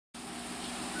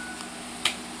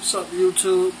What's up,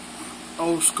 YouTube?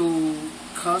 Old School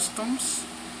Customs.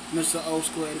 Mr. Old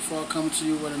School 84 coming to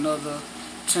you with another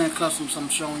 10 customs I'm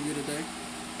showing you today.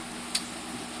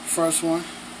 First one,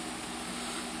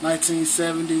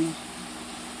 1970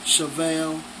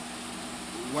 Chevelle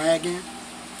wagon.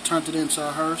 Turned it into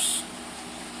a hearse.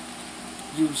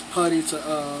 Used putty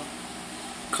to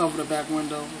cover the back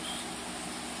windows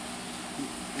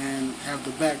and have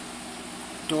the back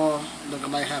door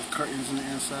looking like have curtains on the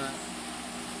inside.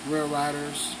 Rear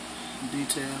riders,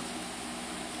 detail.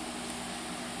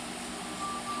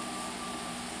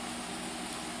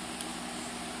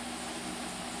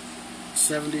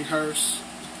 '70 hearse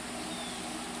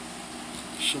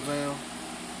Chevelle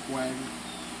wagon.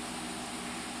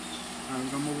 Alright,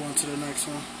 we're gonna move on to the next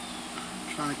one.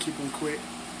 Trying to keep them quick.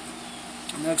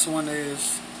 The next one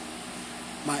is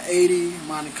my '80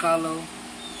 Monte Carlo.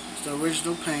 It's the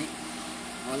original paint.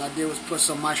 All I did was put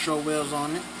some Maestro wheels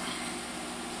on it.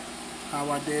 How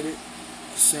I did it: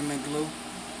 cement glue,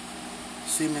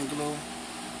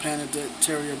 painted the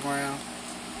interior brown,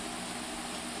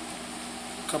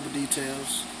 a couple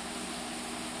details,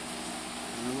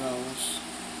 and the rolls.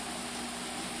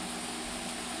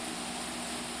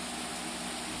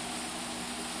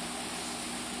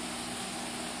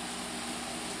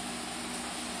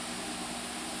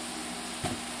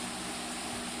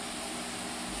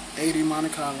 '80 Monte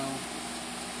Carlo.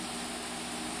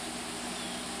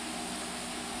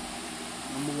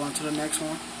 I'll move on to the next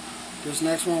one. This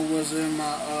next one was in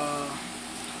my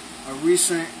a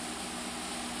recent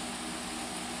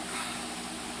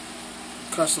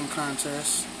custom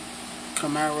contest,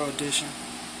 Camaro edition.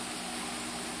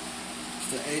 It's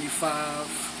the '85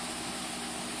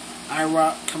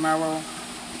 IROC Camaro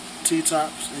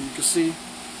T-tops, and you can see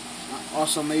I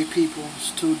also made people.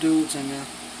 It's two dudes in there.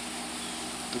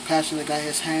 The passenger got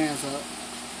his hands up,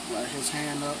 like his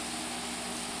hand up.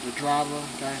 The driver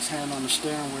got his hand on the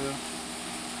steering wheel.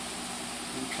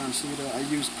 I'm trying to see that. I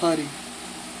used putty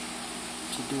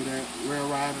to do that. Rear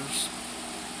riders.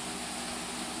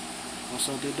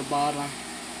 Also did the bottom.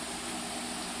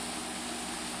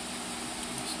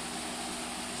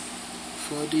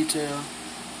 Full detail.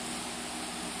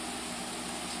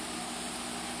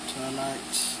 Tail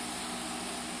lights.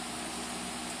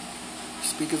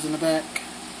 Speakers in the back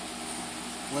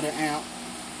with an amp.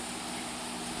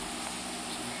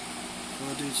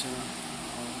 Full detail.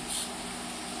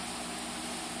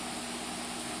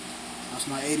 That's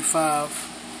my '85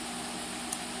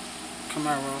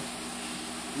 Camaro.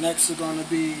 Next are going to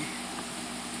be,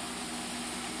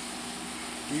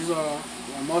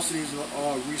 most of these are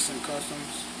all recent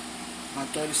customs. My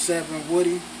 '37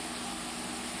 Woody,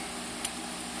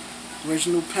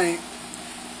 original paint.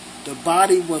 The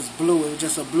body was blue. It was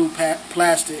just a blue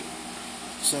plastic.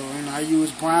 So I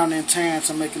used brown and tan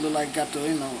to make it look like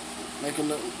make it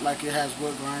look like it has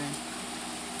wood grain.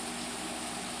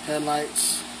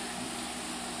 Headlights,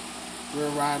 rear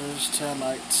riders, tail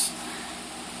lights.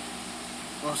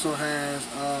 Also has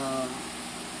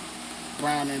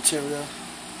brown interior.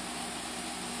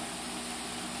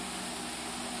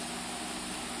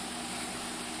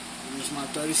 And it's my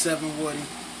 '37 Woody.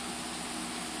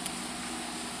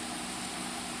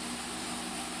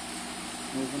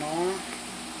 Moving on.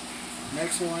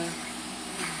 Next one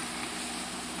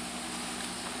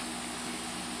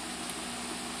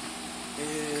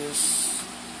is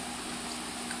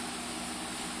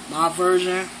my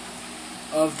version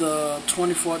of the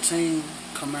 2014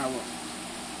 Camaro.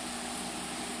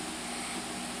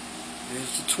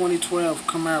 It's the 2012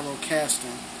 Camaro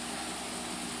casting.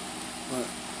 But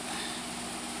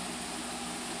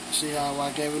see how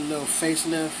I gave it a little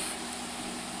facelift,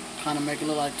 kind of make it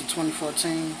look like the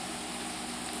 2014,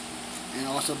 and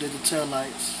also did the tail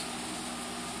lights.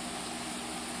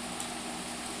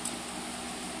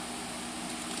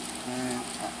 And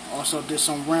I also did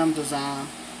some rim design.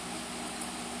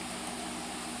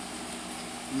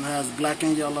 And it has black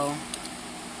and yellow.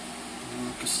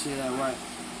 You can see that right.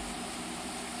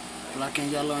 Black and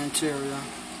yellow interior.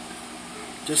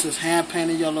 This is hand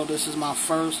painted yellow. This is my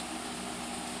first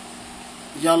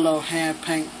yellow hand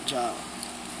paint job.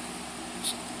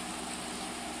 So,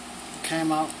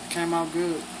 came out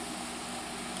good.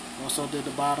 Also did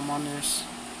the bottom on this.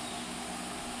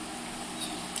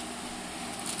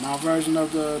 My version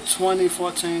of the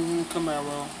 2014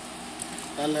 Camaro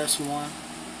LS1.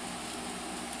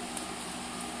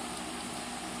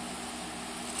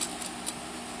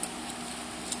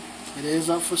 It is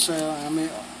up for sale. I mean,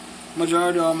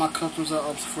 majority of all my customs are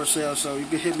up for sale, so you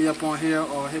can hit me up on here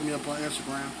or hit me up on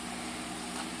Instagram.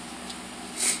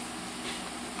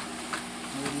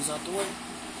 Move these out the way.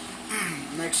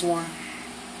 Next one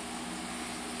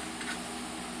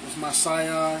It's my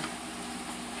Scion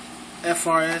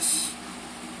FRS.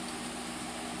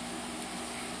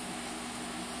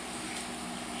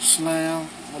 Slam,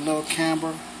 a little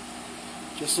camber.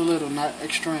 Just a little, not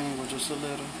extreme, but just a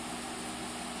little.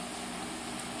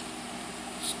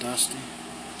 It's dusty.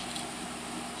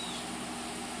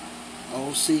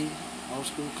 OC, old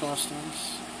school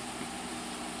customz.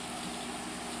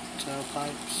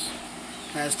 Tailpipes.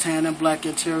 Has tan and black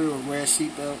interior with red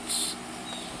seat belts.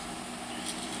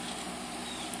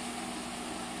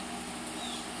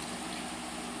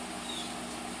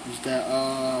 Is that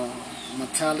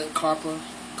metallic copper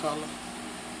color.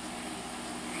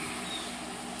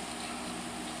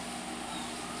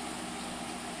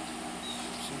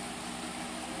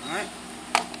 Alright.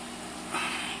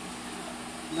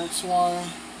 Next one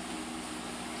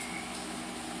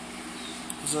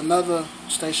is another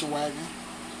station wagon.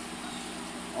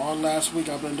 All last week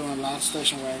I've been doing a lot of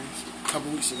station wagons. A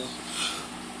couple weeks ago.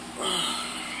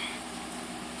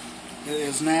 It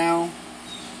is now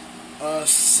a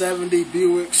 70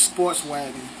 Buick sports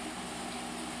wagon.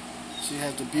 So you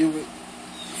have the Buick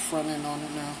front end on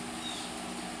it now.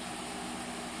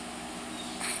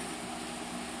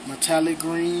 Metallic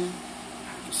green. You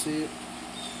can see it.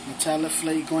 Metallic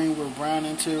flake green with brown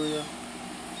interior.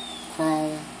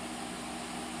 Chrome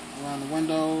around the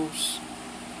windows.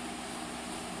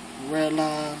 Red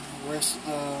line.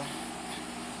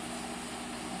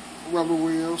 Rubber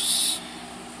wheels.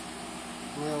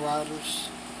 Rear riders.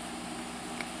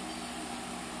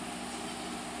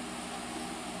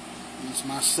 It's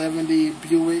my 70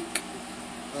 Buick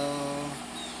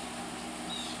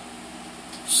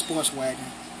sports wagon.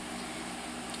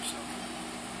 So.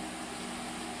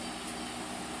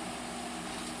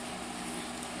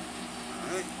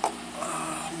 Alright,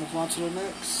 move on to the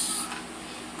next.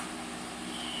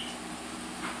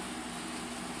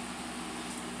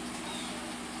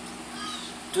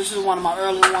 This is one of my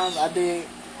early ones I did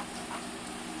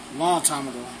a long time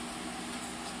ago.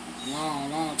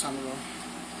 Long time ago.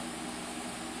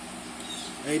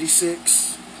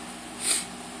 86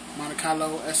 Monte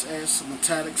Carlo SS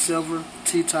metallic silver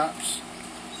T-tops.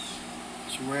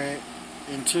 It's red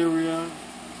interior,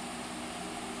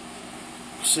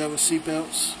 silver seat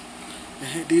belts.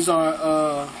 These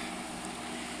are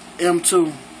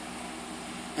M2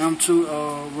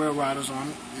 rail riders on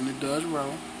it, and it does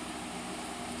roll.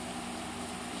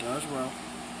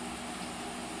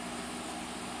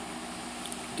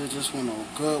 Did this one a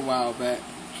good while back.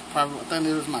 Probably, I think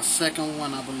this was my second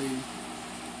one, I believe.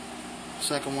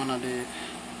 Second one I did.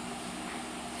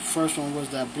 First one was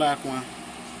that black one.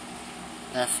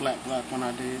 That flat black one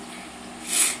I did.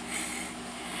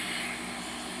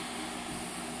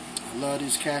 I love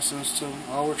these castings too.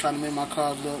 I always try to make my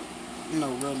cars look,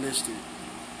 realistic.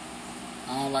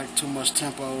 I don't like too much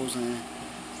tempos and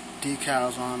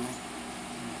decals on them.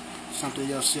 Something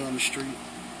you'll see on the street.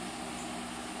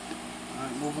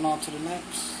 Alright, moving on to the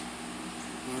next.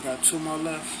 We got two more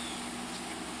left.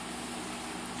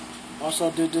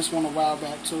 Also did this one a while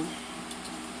back too.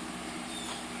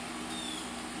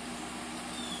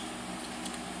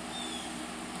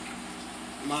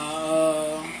 My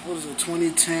what is it,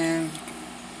 2010?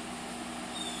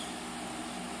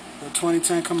 The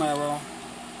 2010 Camaro.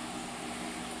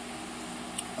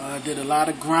 Did a lot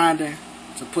of grinding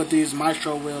to put these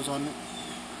Maestro wheels on it.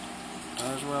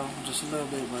 Does roll, just a little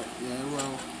bit, but yeah, it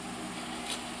roll.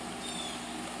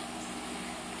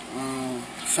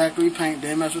 Factory paint,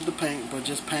 didn't mess with the paint, but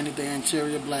just painted the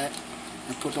interior black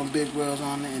and put them big wheels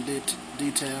on it and did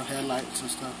detail headlights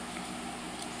and stuff.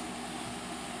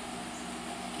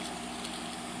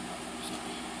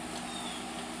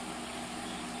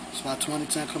 It's my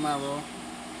 2010 Camaro.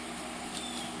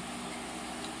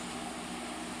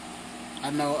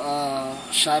 I know,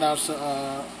 shout out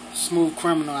to Smooth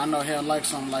Criminal. I know he'll like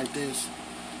something like this.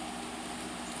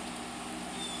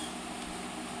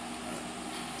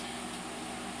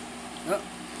 Yep.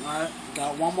 Alright,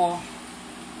 got one more.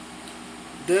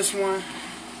 This one,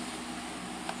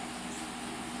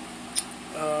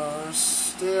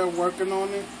 still working on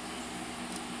it.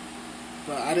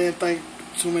 But I didn't think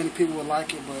too many people would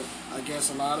like it, but I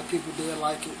guess a lot of people did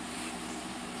like it.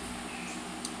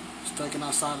 It's thinking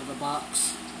outside of the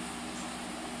box.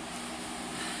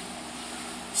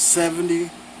 70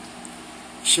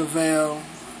 Chevelle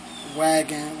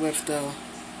wagon with the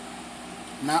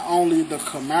not only the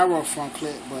Camaro front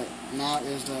clip, but now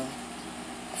is the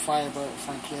Firebird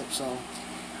front clip. So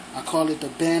I call it the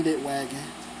Bandit wagon.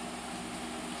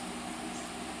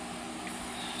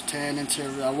 Tan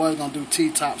interior. I was gonna do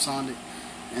T-tops on it,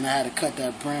 and I had to cut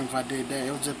that brim if I did that.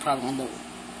 It was just probably gonna look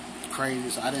crazy,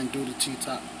 so I didn't do the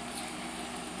T-top.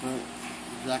 But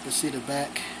Y'all can see the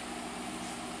back.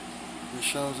 It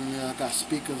shows in there. I got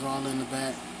speakers all in the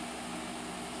back.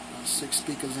 Got 6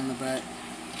 speakers in the back.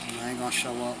 I ain't gonna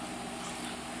show up.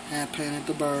 Hand painted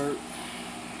the bird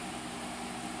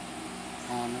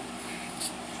on it.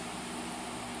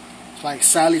 It's like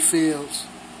Sally Fields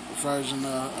version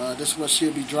of this is what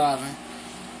she'll be driving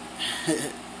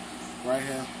right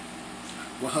here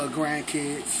with her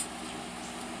grandkids.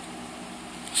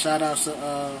 Shout out to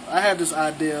I had this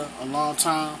idea a long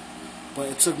time, but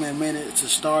it took me a minute to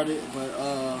start it.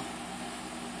 But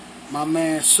my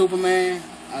man Superman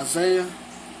Isaiah,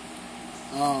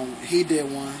 he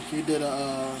did one. He did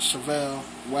a Chevelle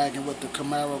wagon with the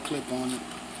Camaro clip on it.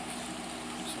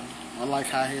 So I like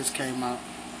how his came out.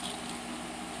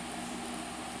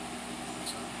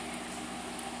 So,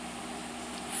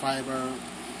 Firebird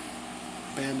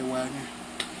bandit wagon.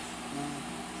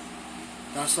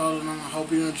 That's all. I hope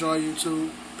you enjoy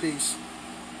YouTube. Peace.